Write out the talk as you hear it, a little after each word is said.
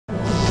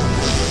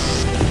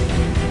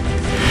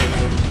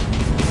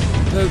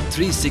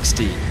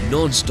360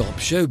 non-stop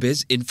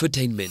showbiz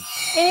infotainment.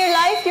 In your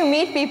life, you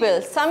meet people.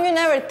 Some you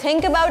never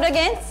think about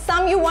again.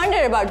 Some you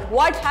wonder about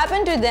what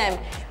happened to them.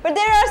 But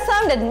there are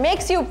some that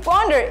makes you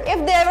ponder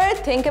if they ever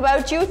think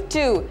about you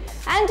too.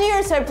 And to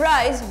your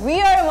surprise, we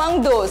are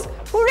among those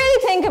who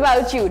really think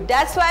about you.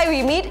 That's why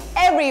we meet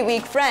every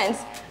week,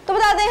 friends. तो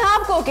बताते हैं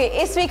आपको कि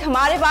इस week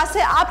हमारे पास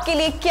है आपके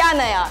लिए क्या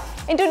नया.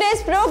 In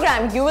today's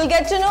program, you will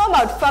get to know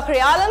about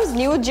Fakhar-e-alam's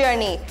new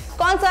journey.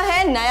 कौन सा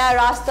है नया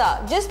रास्ता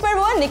जिस पर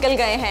वो निकल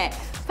गए हैं.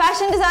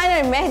 फैशन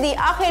डिजाइनर मेहदी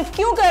आखिर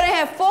क्यों कर रहे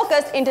हैं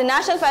फोकस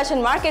इंटरनेशनल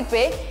फैशन मार्केट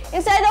पे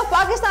instead of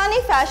Pakistani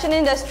fashion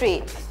industry.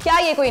 क्या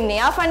ये कोई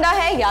नया फंडा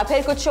है या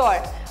फिर कुछ और.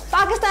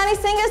 पाकिस्तानी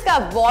सिंगर्स का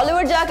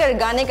बॉलीवुड जाकर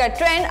गाने का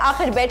ट्रेंड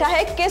आखिर बैठा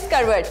है किस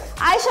करवट.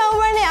 आयशा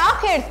उमर ने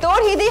आखिर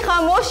तोड़ ही दी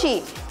खामोशी.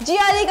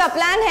 जी का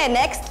प्लान है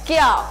नेक्स्ट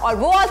क्या और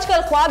वो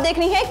आजकल ख्वाब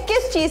देखनी है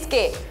किस चीज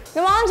के.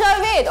 नुमान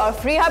जावेद और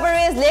फ्रीहा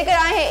परवेज लेकर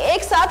आए हैं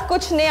एक साथ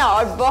कुछ नया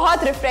और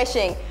बहुत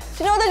refreshing.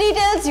 To know the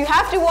details, you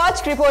have to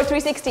watch Report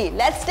 360.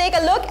 Let's take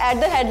a look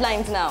at the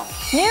headlines now.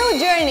 New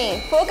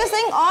journey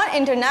focusing on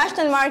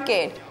international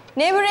market.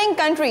 Neighboring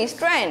countries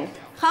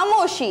trend.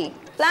 Khamoshi.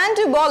 Plan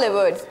to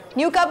Bollywood.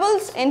 New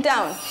couples in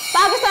town.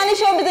 Pakistani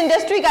showbiz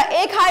industry का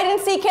एक hide and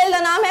seek खेल का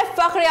नाम है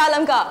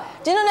फख्र-ए-आलम का,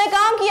 जिन्होंने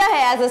काम किया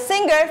है as a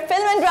singer,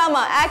 film and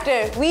drama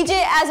actor, VJ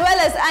as well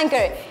as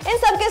anchor. इन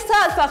सब के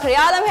साथ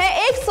फख्र-ए-आलम है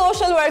एक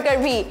सोशल वर्कर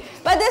भी.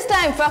 But this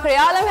time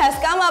Fakhar-e-alam has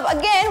come up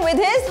again with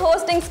his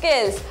hosting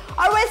skills.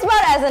 और वो इस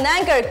बार एज एन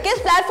एंकर किस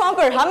प्लेटफॉर्म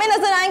पर हमें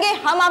नजर आएंगे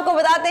हम आपको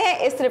बताते हैं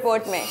इस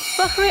रिपोर्ट में.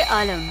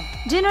 फख्र-ए-आलम,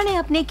 जिन्होंने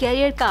अपने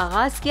कैरियर का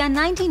आगाज किया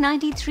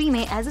 1993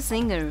 में as a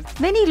singer.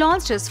 Mehdi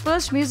launched his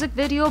first music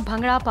video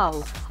bhangra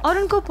पाओ और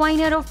उनको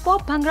पायनियर ऑफ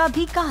पॉप भंगड़ा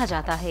भी कहा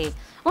जाता है.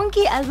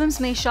 उनकी एल्बम्स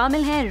में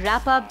शामिल हैं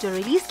रैप अप जो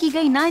रिलीज की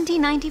गई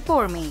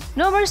 1994 में,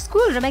 नो मोर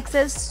स्कूल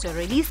रिमिक्सेस जो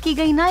रिलीज की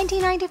गई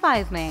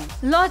 1995 में,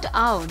 लौट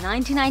आओ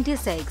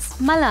 1996,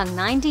 मलंग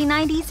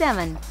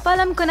 1997,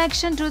 पलम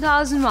कनेक्शन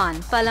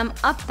 2001, पलम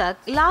अब तक,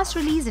 last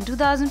release in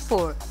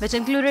 2004 which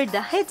included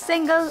the hit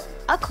single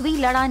अखवी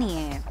लड़ानी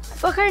है.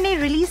 फखर ने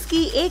रिलीज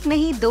की एक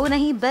नहीं दो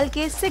नहीं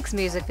बल्कि 6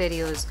 म्यूजिक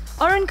वीडियोस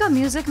और उनका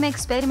म्यूजिक में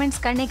एक्सपेरिमेंट्स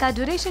करने का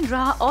ड्यूरेशन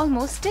रहा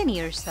ऑलमोस्ट 10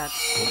 इयर्स तक.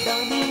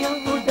 उडानियां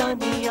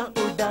उडानियां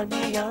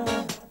उडानियां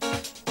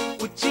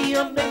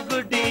उचियां में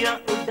गुडियां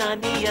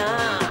उडानियां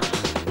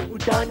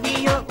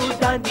उडानियां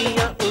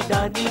उडानियां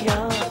उडानियां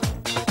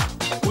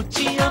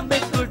उचियां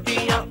में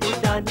गुडियां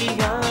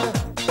उडानियां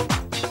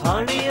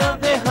हानियां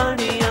वे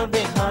हानियां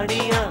वे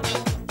हानियां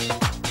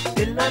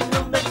दिलां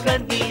नूं मैं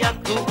कनियां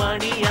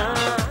घुमानियां.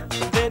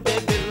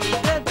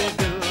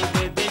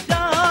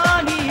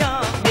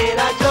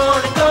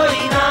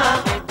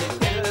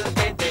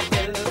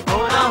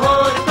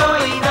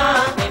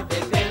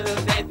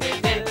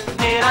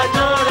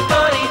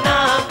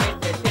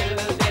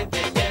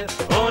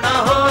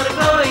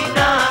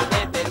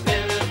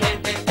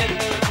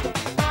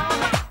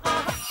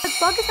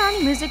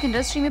 पाकिस्तानी म्यूजिक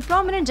इंडस्ट्री में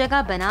प्रोमिनेंट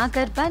जगह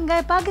बनाकर बन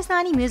गए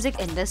पाकिस्तानी म्यूजिक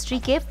इंडस्ट्री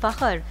के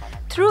फखर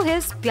थ्रू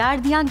हिज प्यार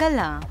दिया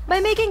गल्ला. By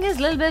making his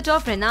little bit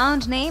of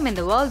renowned name in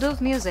the world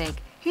of music,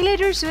 he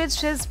later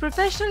switched his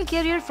professional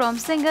career from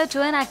singer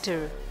to an actor.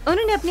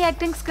 उन्होंने अपनी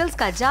एक्टिंग स्किल्स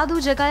का जादू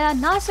जगाया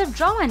ना सिर्फ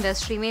ड्रामा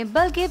इंडस्ट्री में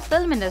बल्कि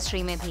फिल्म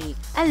इंडस्ट्री में भी.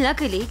 एंड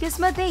लकीली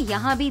किस्मत ने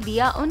यहाँ भी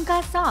दिया उनका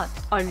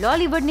साथ और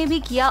लॉलीवुड ने भी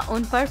किया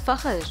उन पर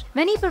फखर.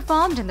 When he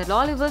performed in the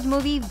Lollywood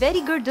movie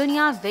Very Good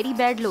Dunya Very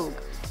Bad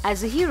Log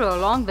as a hero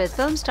along with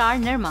film star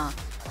Nirma.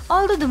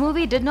 Although the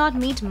movie did not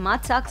meet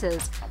much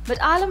success, but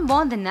Alam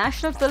won the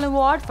National Film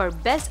Award for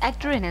Best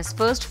Actor in his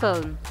first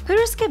film.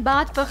 फिर उसके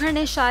बाद फखर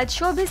ने शायद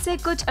showbiz से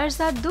कुछ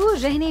अरसा दूर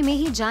रहने में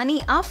ही जानी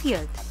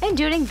आफियत.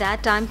 And during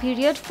that time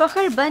period,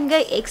 फखर बन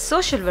गए एक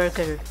social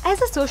worker.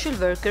 As a social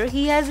worker,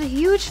 he has a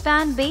huge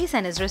fan base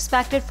and is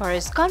respected for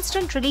his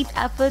constant relief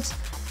efforts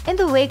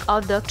in the wake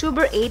of the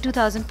October 8,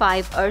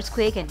 2005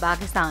 earthquake in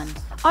Pakistan.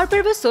 और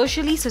फिर वो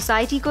socially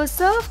society को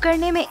सर्व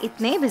करने में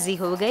इतने busy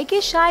हो गए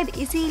कि शायद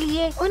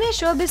इसीलिए उन्हें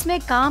शोबिज़ में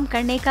काम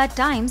करने का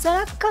टाइम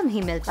जरा कम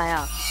ही मिल पाया.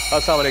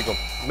 अस्सलाम वालेकुम,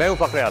 मैं हूँ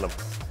फखर-ए-आलम.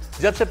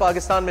 जब से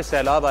पाकिस्तान में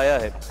सैलाब आया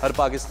है, हर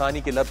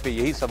पाकिस्तानी के लब पे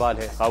यही सवाल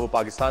है, हाँ वो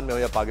पाकिस्तान में हो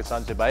या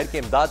पाकिस्तान से बाहर, की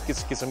इमदाद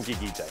किस किस्म की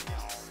जाए.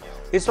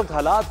 इस वक्त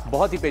हालात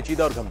बहुत ही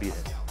पेचीदा और गंभीर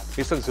है.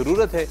 इस वक्त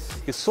जरूरत है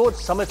कि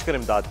सोच समझ कर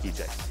इमदाद की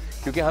जाए,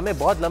 क्योंकि हमें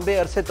बहुत लंबे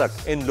अरसे तक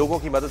इन लोगों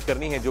की मदद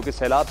करनी है जो कि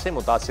सैलाब से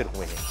मुतासिर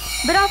हुए हैं.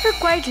 But after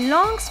quite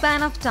long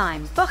span of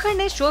time, फखर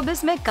ने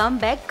शोबिज़ में कम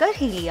बैक कर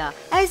ही लिया,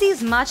 as he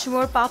is much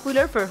more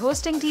popular for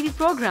hosting TV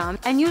program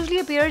and usually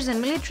appears in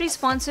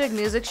military-sponsored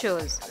music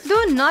shows.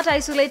 Though not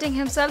isolating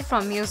himself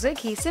from music,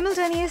 he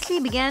simultaneously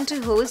began to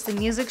host the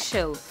music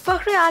show.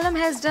 Fakhar-e-alam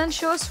has done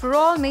shows for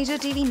all major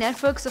TV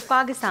networks of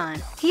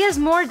Pakistan. He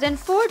has more than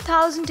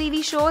 4,000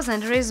 TV shows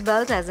under his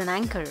belt as an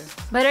anchor.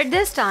 But at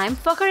this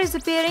time, Fakhar is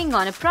appearing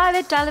on a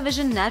private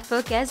television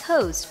network as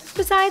host.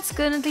 Besides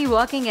currently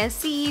working as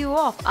CEO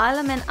of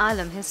Alam and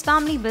Alam, his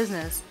family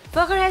business,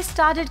 Fakhar has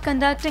started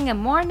conducting a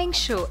morning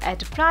show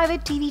at a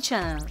private TV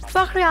channel.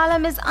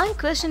 Fakhar-e-alam is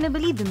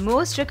unquestionably the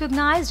most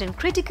recognized and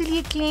critically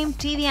acclaimed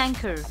TV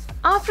anchor.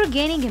 After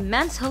gaining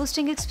immense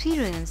hosting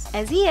experience,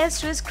 as he has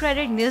to his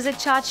credit music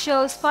chart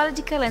shows,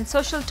 political and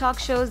social talk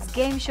shows,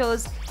 game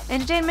shows,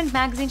 entertainment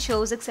magazine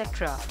shows,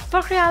 etc.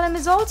 Fakhar-e-alam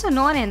is also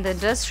known in the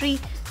industry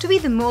to be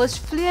the most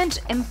fluent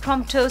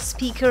impromptu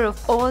speaker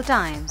of all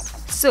times.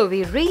 So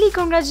we really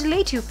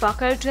congratulate you,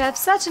 Fakhar, to have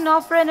such an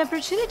offer and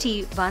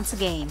opportunity once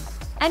again.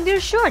 And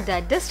we're sure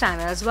that this time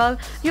as well,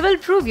 you will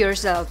prove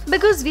yourself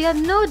because we have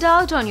no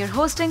doubt on your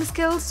hosting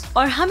skills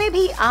और हमें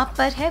भी आप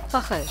पर है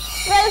फख्र।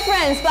 Well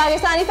friends,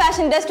 Pakistani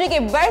fashion industry के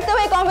बढ़ते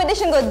हुए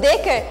competition को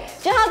देखकर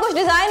जहां कुछ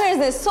डिजाइनर्स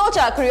ने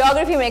सोचा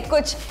कोरियोग्राफी में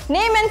कुछ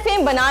नेम एंड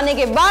फेम बनाने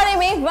के बारे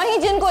में, वहीं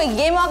जिनको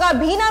ये मौका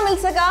भी ना मिल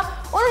सका,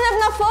 उन्होंने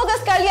अपना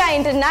फोकस कर लिया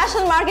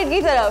इंटरनेशनल मार्केट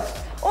की तरफ।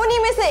 उन्हीं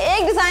में से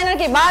एक डिजाइनर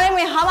के बारे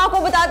में हम आपको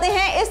बताते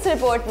हैं इस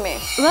रिपोर्ट में।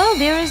 Well,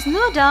 there is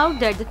no doubt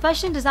that the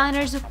fashion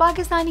designers of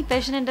Pakistani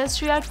fashion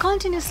industry are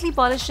continuously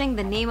polishing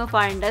the name of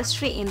our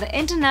industry in the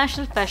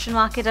international fashion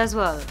market as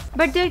well.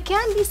 But there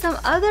can be some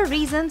other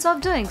reasons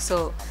of doing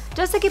so.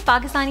 जैसे कि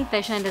Pakistani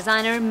fashion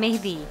designer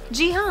Mehdi.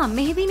 जी हाँ,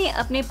 मेहदी ने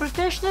अपने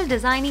professional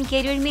designing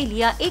career में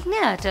लिया एक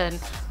नया turn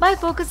by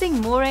focusing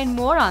more and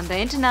more on the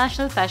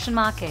international fashion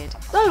market.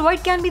 Well,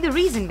 what can be the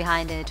reason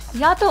behind it?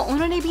 या तो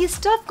उन्होंने भी इस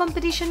टफ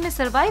कंपटीशन में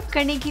सरवाइव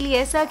करने के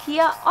लिए ऐसा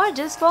किया और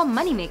just for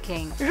money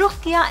making रुख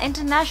किया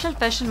इंटरनेशनल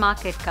फैशन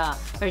मार्केट का,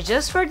 और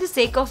just for the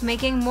sake of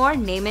making more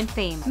name and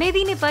fame.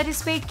 Mehdi ने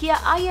पार्टिसिपेट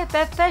किया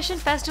IFF फैशन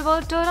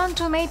फेस्टिवल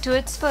टोरंटो में to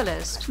its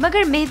fullest,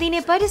 मगर मेहदी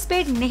ने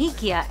पार्टिसिपेट नहीं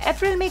किया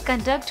अप्रैल में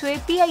कंडक्ट हुए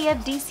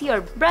PIFDC और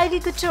ब्राइडल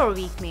कटोर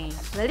वीक में।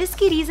 Well,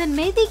 इसकी रीजन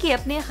मेहदी के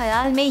अपने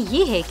ख्याल में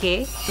ये है कि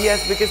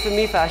Yes, because for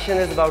me fashion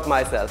is about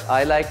myself.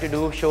 I like to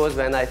do shows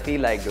when I feel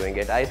like doing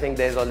it. I think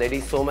there's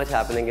already so much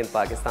happening in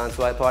Pakistan,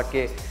 so I thought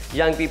कि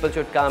young people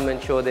should come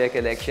and show their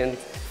collections.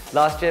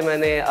 Last year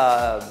मैंने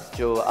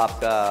जो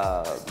आपका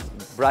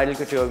bridal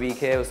कटोर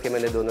week है उसके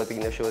मैंने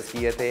दोनों shows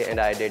किए थे, and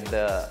I did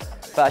the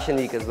fashion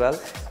week as well.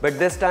 But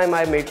this time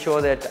I made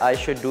sure that I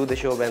should do the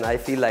show when I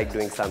feel like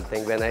doing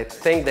something, when I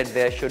think that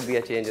there should be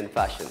a change in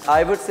fashion.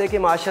 I would say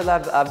कि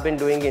माशाल्लाह I've been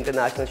doing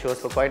international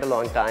shows for quite a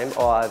long time,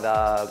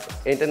 और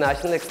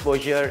international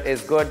exposure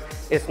is good.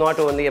 It's not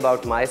only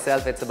about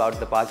myself, it's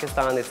about the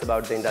Pakistan, it's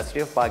about the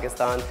industry of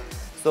Pakistan.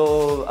 So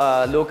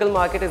local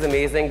market is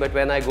amazing, but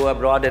when I go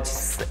abroad,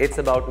 it's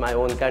about my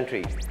own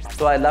country.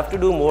 So I love to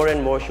do more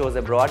and more shows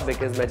abroad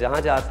because मैं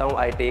जहाँ जाता हूँ,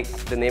 I take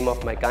the name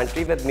of my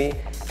country with me,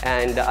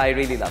 and I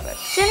really love it.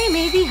 चलिए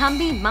मेहदी, हम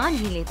भी मान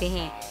ही लेते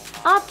हैं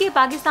आपके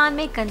पाकिस्तान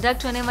में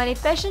कंडक्ट होने वाले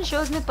फैशन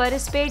शोज में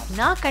पार्टिसिपेट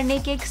ना करने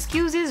के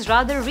एक्सक्यूजेस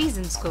रादर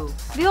रीजंस को।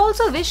 वी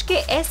ऑल्सो विश के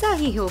ऐसा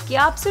ही हो कि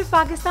आप सिर्फ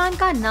पाकिस्तान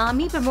का नाम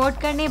ही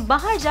प्रमोट करने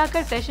बाहर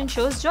जाकर फैशन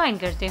शोज ज्वाइन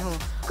करते हो,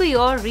 कोई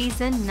और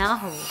रीजन ना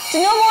हो।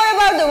 To know more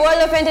about the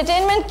world of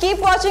entertainment, keep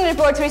watching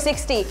Report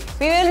 360.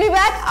 We will be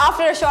back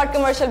after a short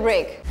commercial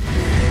break.